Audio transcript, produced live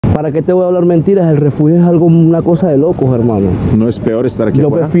¿Para qué te voy a hablar mentiras? El refugio es algo, una cosa de locos, hermano. ¿No es peor estar aquí Yo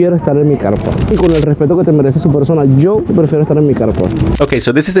afuera? prefiero estar en mi carpa. Y con el respeto que te merece su persona, yo prefiero estar en mi carpa. Okay,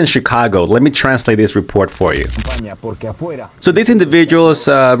 so this is in Chicago. Let me translate this report for you. So these individuals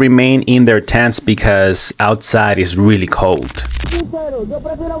remain in their tents because outside is really cold.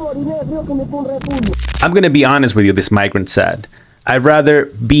 I'm gonna be honest with you, this migrant said. I'd rather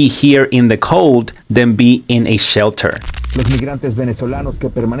be here in the cold than be in a shelter. Los migrantes venezolanos que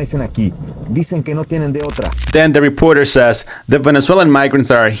permanecen aquí dicen que no tienen de otra. Then the reporter says the Venezuelan migrants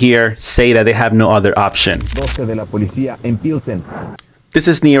that are here say that they have no other option. 12 de la policía en Pilsen. This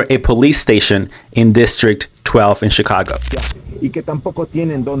is near a police station in District 12 in Chicago. Y que tampoco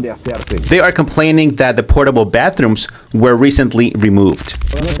tienen dónde hacerse. They are complaining that the portable bathrooms were recently removed.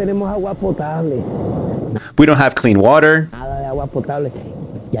 No tenemos agua potable. We don't have clean water. Nada de agua potable.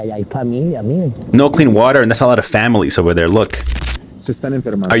 Y allá hay familia, miren. No clean water, and that's a lot of families over there. Look. Se están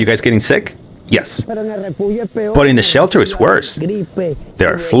enfermando. Are you guys getting sick? Yes. Pero en el refugio es peor. But in the shelter it's worse. Gripe. There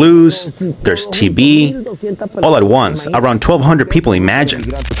are flus, there's TB, all at once, around 1,200 people, imagine.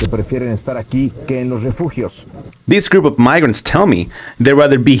 Migrantes que prefieren estar aquí que en los refugios. This group of migrants tell me they'd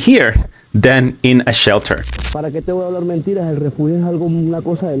rather be here than in a shelter. ¿Para qué te voy a hablar mentiras? El refugio es algo, una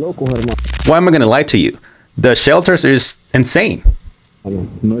cosa de locos, hermano. Why am I going to lie to you? The shelters is insane.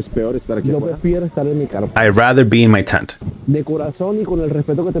 No es peor estar aquí Yo afuera. prefiero estar en mi carpa. I'd rather be in my tent. De corazón y con el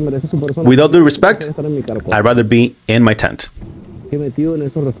respeto que te merece su persona. With all due respect, Prefiero estar en mi carpa. I'd rather be in my tent Que metido en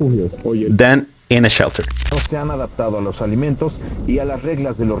esos refugios. Oye, than in a shelter. no se han adaptado a los alimentos y a las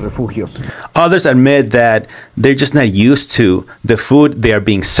reglas de los refugios. Others admit that they're just not used to the food they are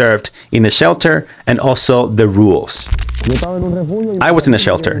being served in the shelter and also the rules. Yo estaba en un refugio y I was in a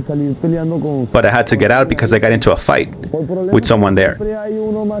shelter, salí peleando con... but I had to get out because I got into a fight with someone there. Siempre hay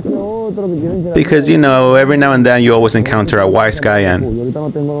uno más que otro que quieren que- Because, you know, every now and then you always encounter a wise guy, Yo and ahorita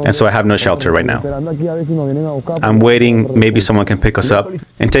no tengo- so I have no shelter right now. Esperando aquí a ver si nos vienen a buscar. I'm waiting, maybe someone can pick us up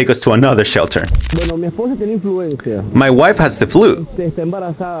and take us to another shelter. Bueno, mi esposa tiene influencia. My wife has the flu, Está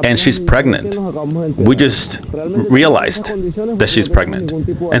embarazada. and she's pregnant. Nos acabamos de enterar. We just realized that she's pregnant.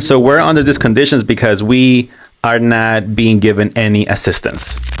 And so we're under these conditions because we are not being given any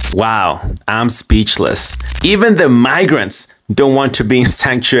assistance. Wow, I'm speechless. Even the migrants don't want to be in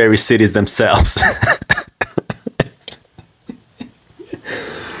sanctuary cities themselves.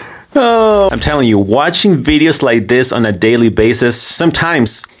 Oh, I'm telling you, watching videos like this on a daily basis,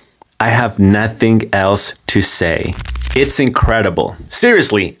 sometimes I have nothing else to say. It's incredible.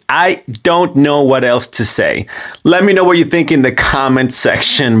 Seriously, I don't know what else to say. Let me know what you think in the comment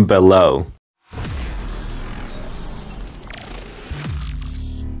section below.